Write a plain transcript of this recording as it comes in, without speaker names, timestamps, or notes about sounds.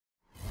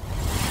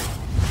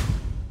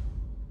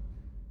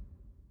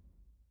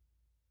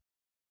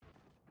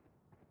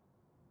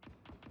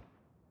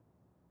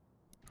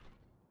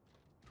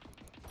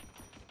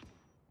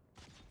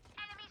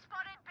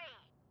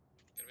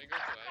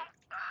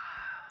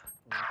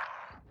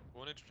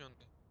HP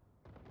only.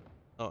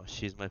 No,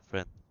 she's my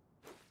friend.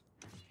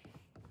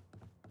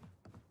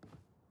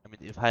 I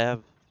mean, if I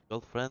have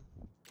girlfriend,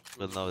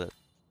 we'll know that.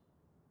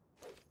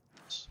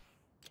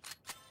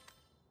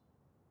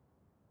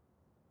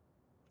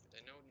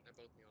 They know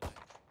about me already.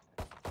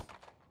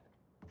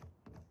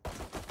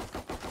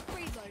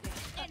 Reloading.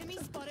 Enemy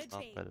spotted Not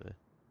B. by the way.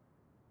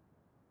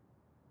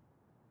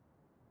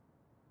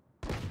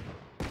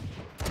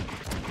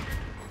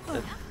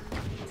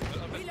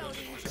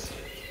 Reloading.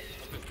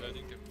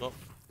 No.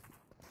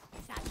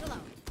 Satchel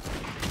out.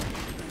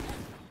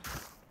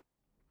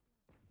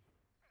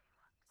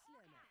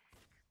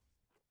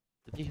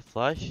 Did he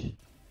flash?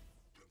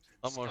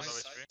 One more.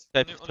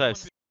 Side.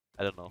 Twice.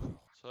 I don't know.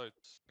 Side.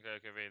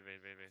 Okay, wait.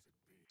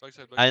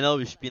 Backside, I know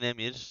ich bin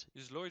Emir.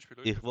 He's low HP,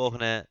 low Ich HP.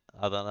 wohne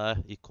Adana.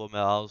 Ich komme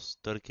aus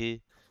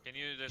Turkey. Can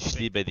you Ich just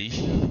liebe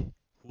dich.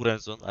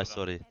 Hurensohn. I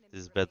sorry.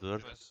 This is bad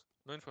word. Nice.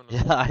 No info, no.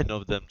 Yeah, I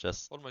know them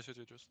just. All my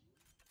city just.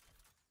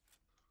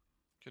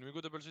 Can we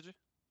go double CG?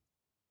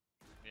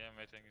 Yeah, I'm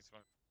waiting. It's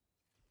one.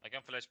 I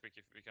can flash pick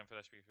if we can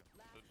flash pick if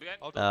you.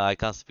 Behind. Out. I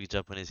can't speak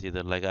Japanese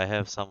either. Like I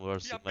have some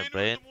words in my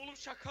brain. Oğlum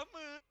şaka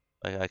mı?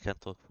 I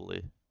can't talk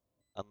fully.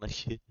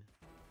 Anlaşılıyor.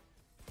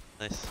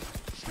 Nice.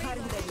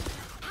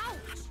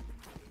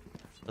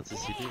 What's the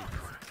CD?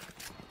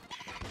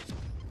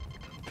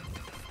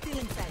 Still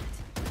in sight.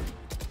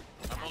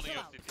 I'm holding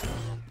your city.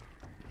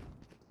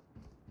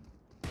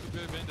 Could be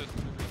behind us,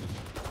 could be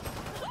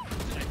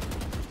behind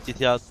us.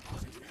 CT out.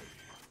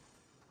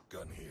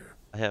 Gun here.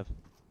 I have.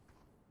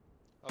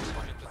 I was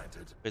fucking dead.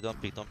 Planted.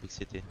 Wait, don't pick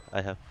CT.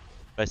 I have.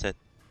 Right side.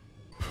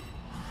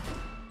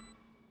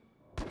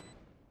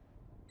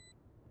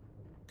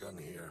 Gun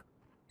here.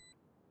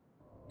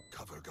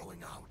 Cover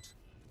going out.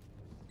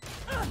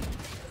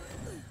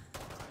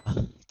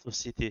 To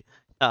CT.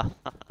 Yeah.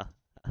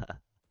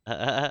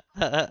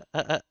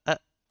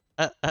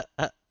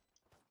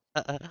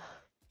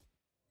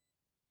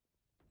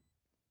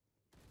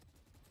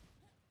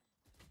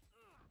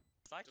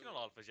 Sakin ol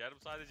ALFAJER. Bu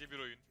sadece bir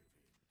oyun.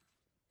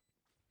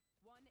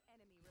 One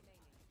enemy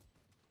remaining.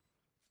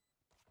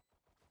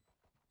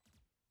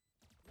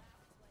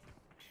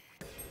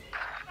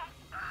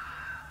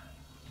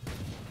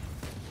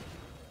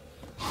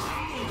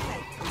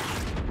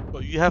 Bro,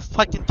 you have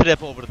fucking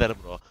trap over there,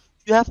 bro.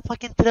 You have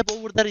fucking trap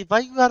over there. Why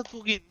you are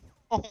doing?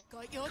 Oh,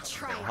 Got your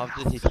trail. how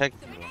did he check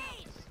me, bro?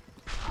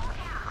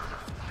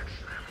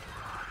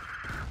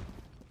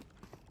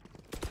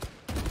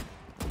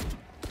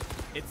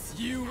 It's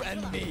you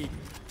and me.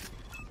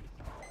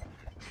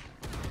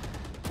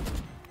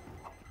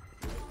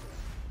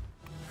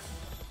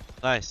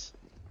 Nice.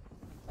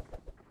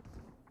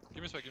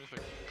 Give me spike, give me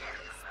spike.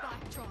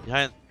 Spike drop.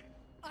 Behind.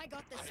 I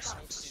got the I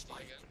spike. smoke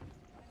CT again.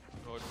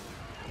 No.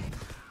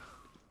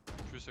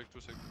 2 sec.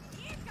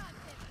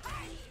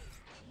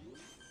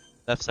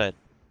 Left side.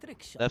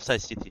 Trick shot. Left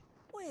side CT.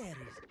 Where is it?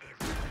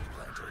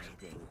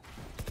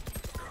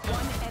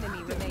 One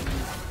enemy remaining.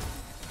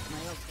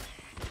 My ultra.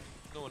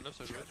 No one left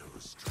side, right?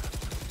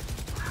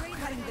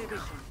 Cutting their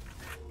vision.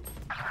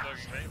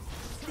 Logging right.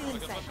 Still I in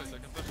can sight. flash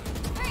it.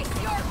 Face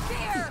your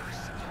fear.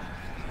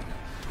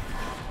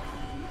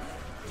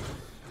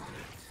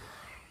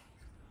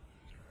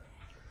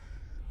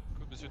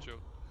 Could be CT out.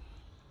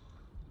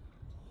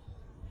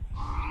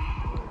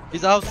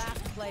 He's out.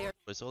 Last player.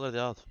 It's already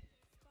out.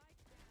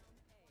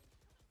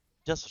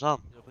 Just run.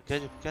 You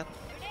can.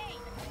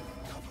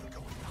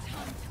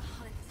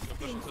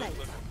 Still in sight.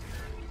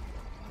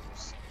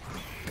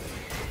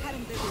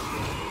 Cutting their vision.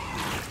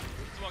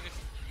 Smoke it.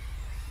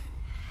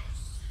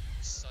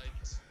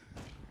 Side.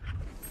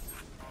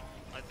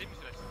 I think we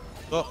flash.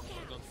 Go. Well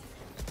done.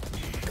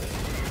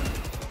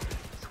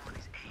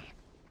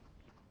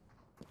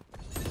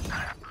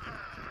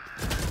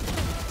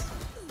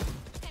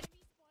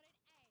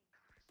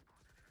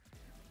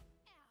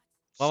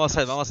 Mama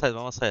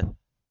side.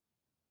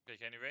 Okay,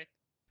 can you wait?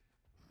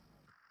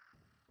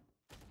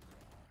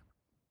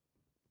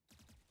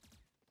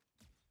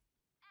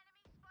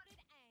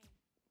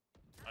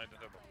 I don't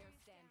know. Player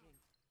standing.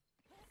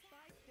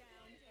 Spike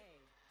down A.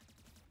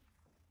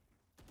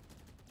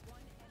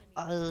 One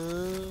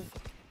enemy.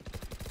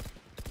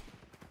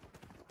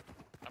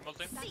 I'm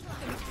ulting.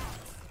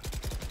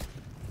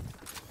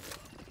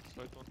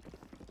 Side one.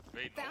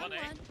 Wait, Found one A.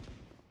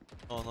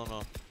 one.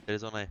 No. There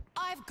is one eye.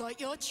 I've got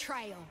your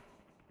trail.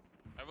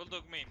 I will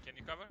dog main. Can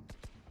you cover?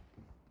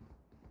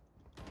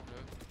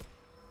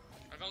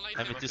 I don't like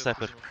I'm them. with you,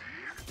 Cypher.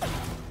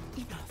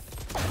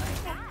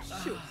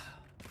 Shoot.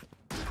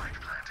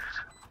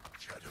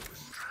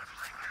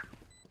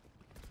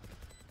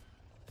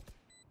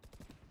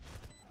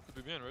 Could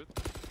be behind, right?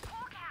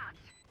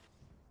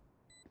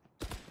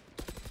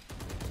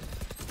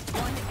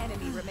 One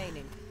enemy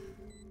remaining.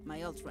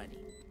 My ult ready.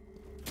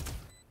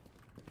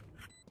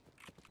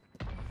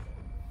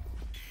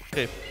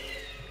 Okay.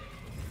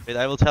 Wait,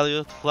 I will tell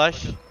you to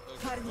flash.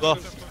 Cutting Go.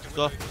 their vision.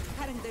 Go.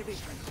 Cutting their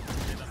vision.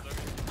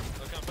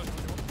 I can flash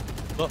when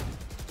you Go. want.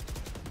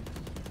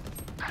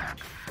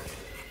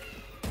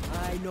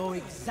 I know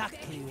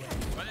exactly where.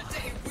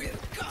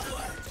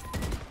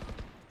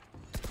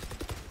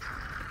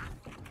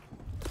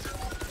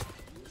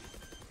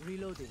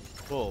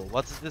 Bro,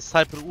 what is this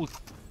cyber ult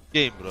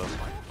game, bro?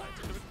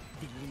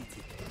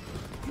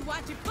 You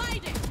want to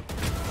fight it?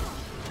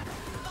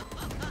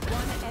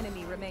 One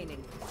enemy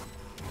remaining.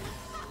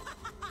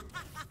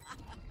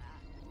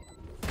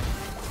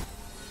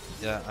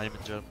 Yeah, I'm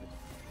in Germany.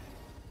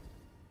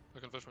 I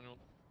can flash when you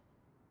want.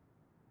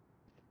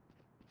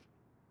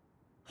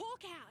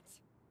 Hawk out.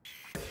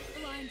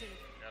 Blinded.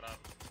 Get out.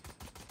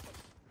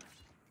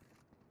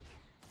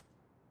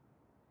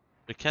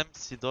 You can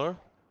see door.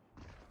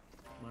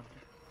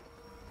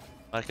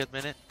 Market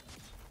many.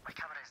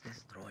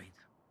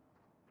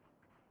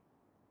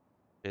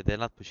 Okay, they're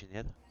not pushing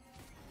yet.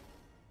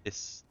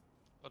 This.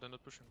 Oh, they're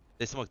not pushing.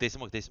 They smoke, they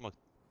smoke, they smoke.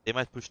 They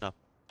might push now.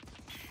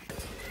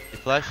 They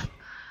flash.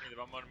 Mid,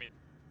 one more mid.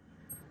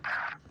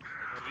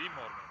 Three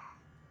more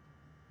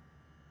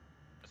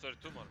mid. Sorry,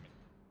 two more mid.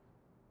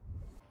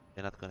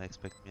 They're not gonna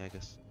expect me, I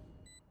guess.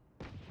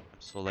 I'm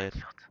so late.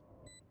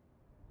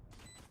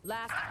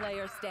 Last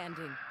player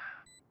standing.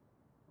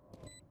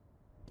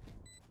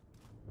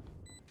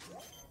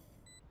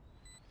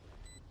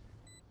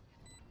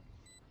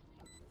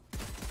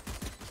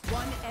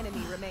 One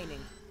enemy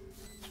remaining.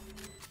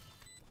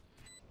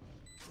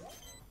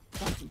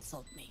 Don't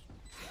insult me.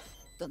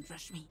 Don't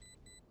rush me.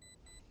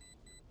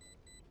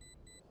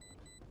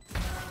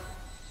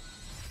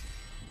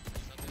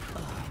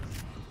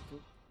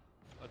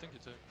 I think you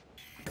take.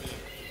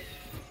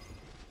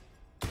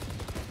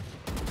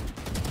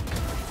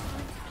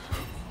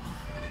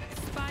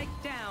 Spike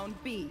down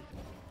B.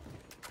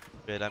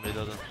 Wait, I'm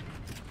reloading.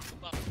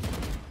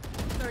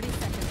 30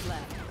 seconds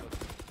left.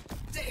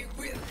 They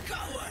will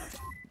cover.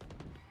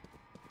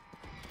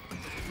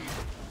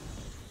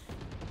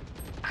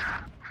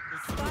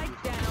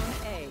 Spike down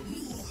A.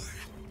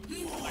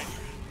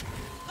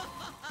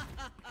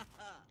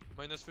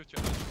 Minus 50.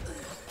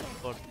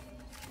 Lord.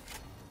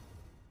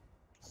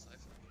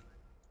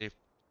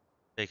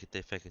 Fake it,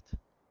 they fake it.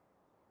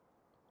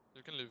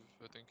 You can leave,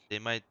 I think. They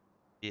might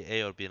be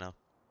A or B now.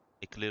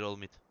 They clear all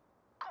mid.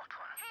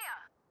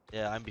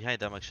 Yeah, I'm behind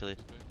them actually.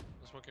 Okay.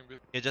 I'm smoking big.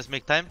 You just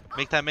make time,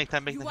 make time, make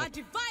time, make You time. are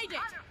divided.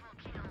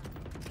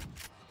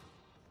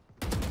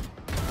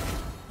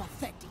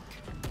 Pathetic.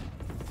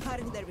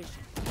 Cutting their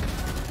vision.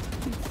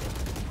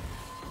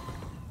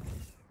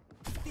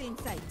 Still in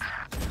sight.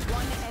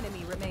 One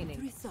enemy remaining.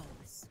 3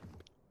 souls.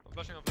 I'm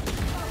flashing, I'm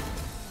flashing.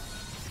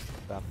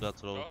 I'm gonna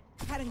throw. Go.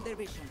 Cutting their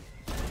vision.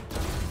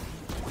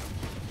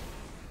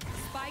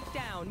 Spike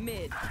down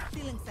mid.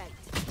 Still in sight.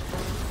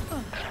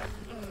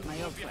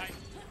 My old friend. Behind.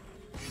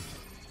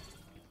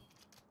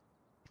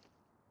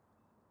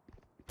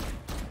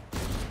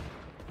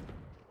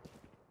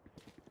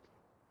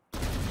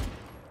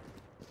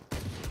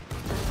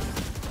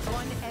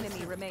 One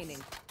enemy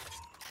remaining.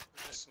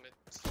 Just mid.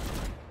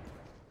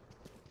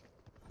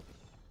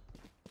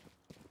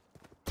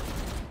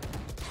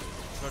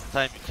 Short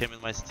time you came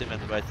in my Steam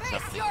and invited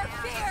something. Your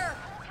fear!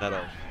 Not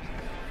all.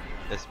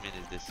 Let's mean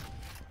is this.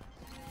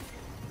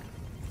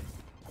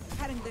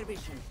 Cutting their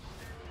vision.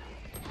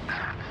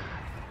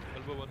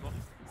 Elbow one more.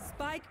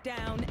 Spike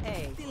down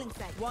A. Still in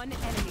sight. One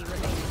enemy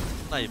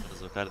remaining. Ne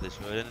ayıbınız o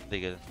kardeşim? Öğrenin de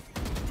gelin.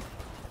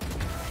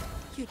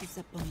 You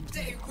disappoint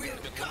me. You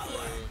can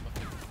hold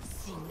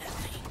See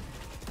nothing.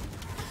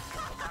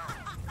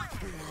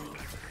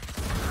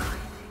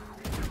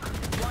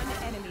 One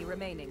enemy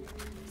remaining.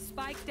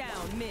 Spike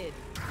down mid.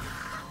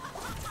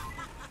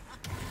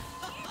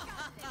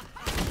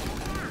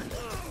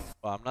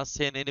 Well, I'm not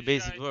saying any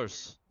basic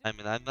words. I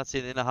mean, I'm not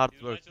saying any hard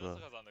words, bro.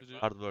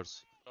 Hard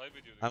words.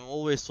 Kaybediyorduk. I'm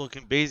always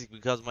talking basic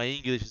because my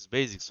English is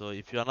basic. So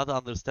if you are not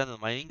understanding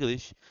my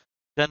English,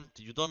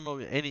 you don't know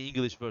any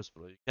English words,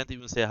 bro. You can't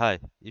even say hi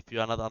if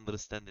you are not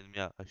understanding me,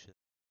 actually.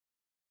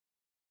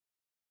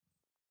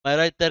 Am I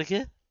right,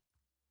 Derki?